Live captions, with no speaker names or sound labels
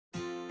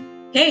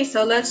Okay,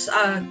 so let's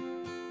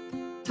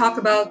talk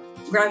about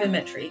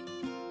gravimetry.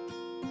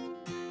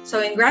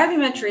 So in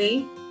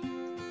gravimetry,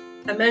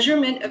 a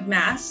measurement of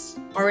mass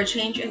or a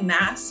change in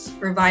mass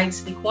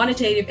provides the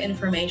quantitative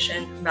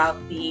information about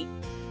the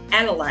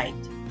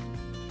analyte.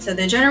 So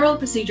the general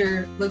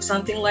procedure looks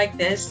something like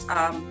this.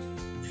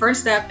 First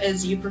step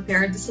is you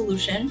prepare the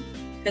solution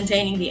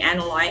containing the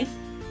analyte.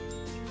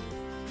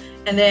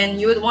 And then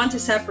you would want to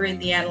separate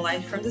the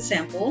analyte from the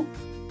sample.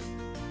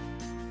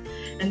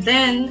 And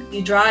then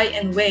you dry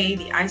and weigh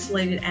the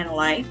isolated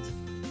analyte.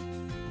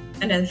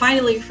 And then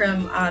finally,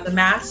 from the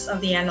mass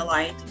of the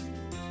analyte,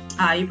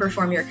 you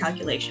perform your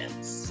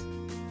calculations.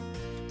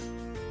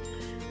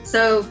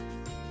 So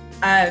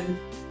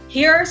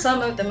here are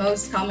some of the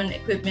most common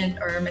equipment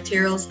or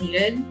materials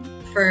needed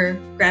for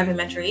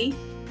gravimetry.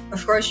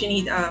 Of course, you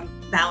need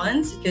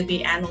balance. It could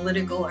be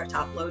analytical or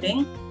top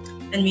loading.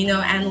 And we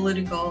know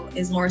analytical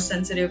is more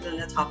sensitive than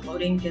the top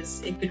loading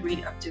because it could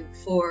read up to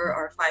 4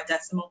 or 5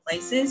 decimal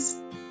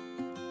places.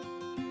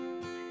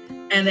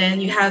 And then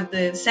you have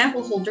the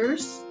sample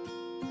holders.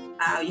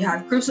 You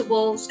have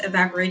crucibles,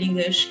 evaporating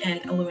dish,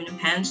 and aluminum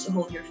pans to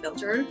hold your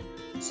filter.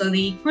 So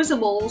the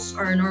crucibles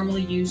are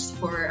normally used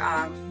for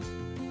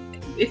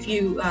if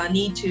you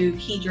need to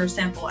heat your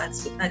sample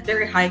at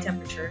very high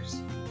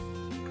temperatures.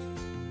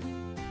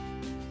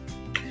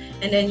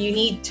 And then you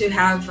need to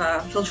have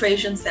a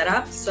filtration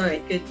setup. So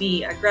it could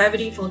be a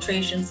gravity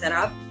filtration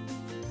setup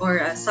or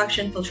a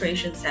suction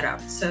filtration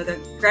setup. So the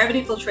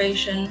gravity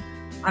filtration,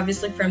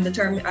 obviously from the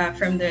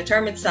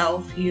term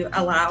itself, you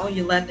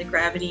let the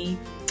gravity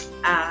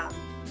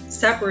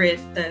separate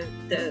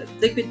the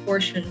liquid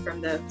portion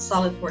from the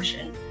solid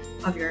portion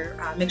of your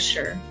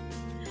mixture.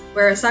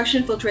 Whereas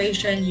suction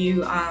filtration,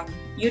 you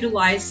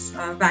utilize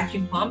a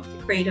vacuum pump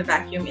to create a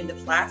vacuum in the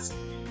flask,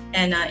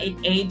 and it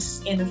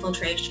aids in the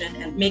filtration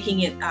and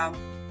making it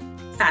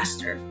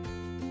faster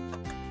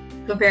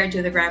compared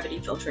to the gravity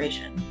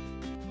filtration.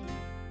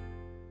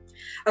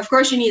 Of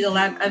course, you need a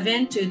lab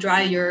oven to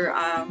dry your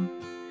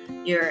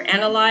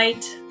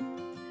analyte.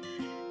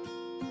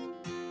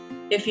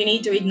 If you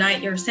need to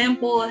ignite your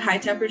sample at high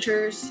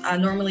temperatures,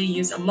 normally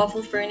use a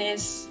muffle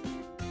furnace.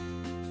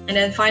 And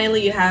then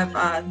finally, you have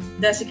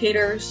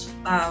desiccators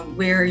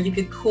where you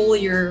could cool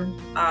your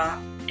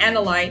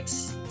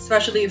analytes,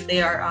 especially if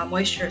they are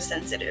moisture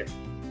sensitive.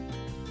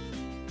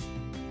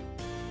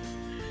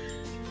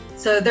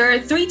 So there are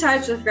 3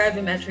 types of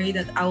gravimetry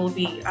that I will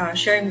be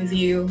sharing with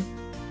you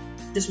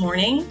this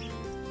morning.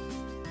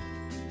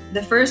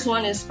 The first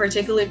one is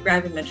particulate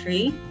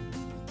gravimetry.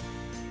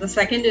 The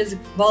second is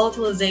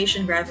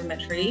volatilization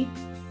gravimetry.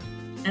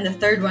 And the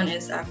third one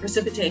is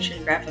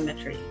precipitation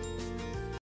gravimetry.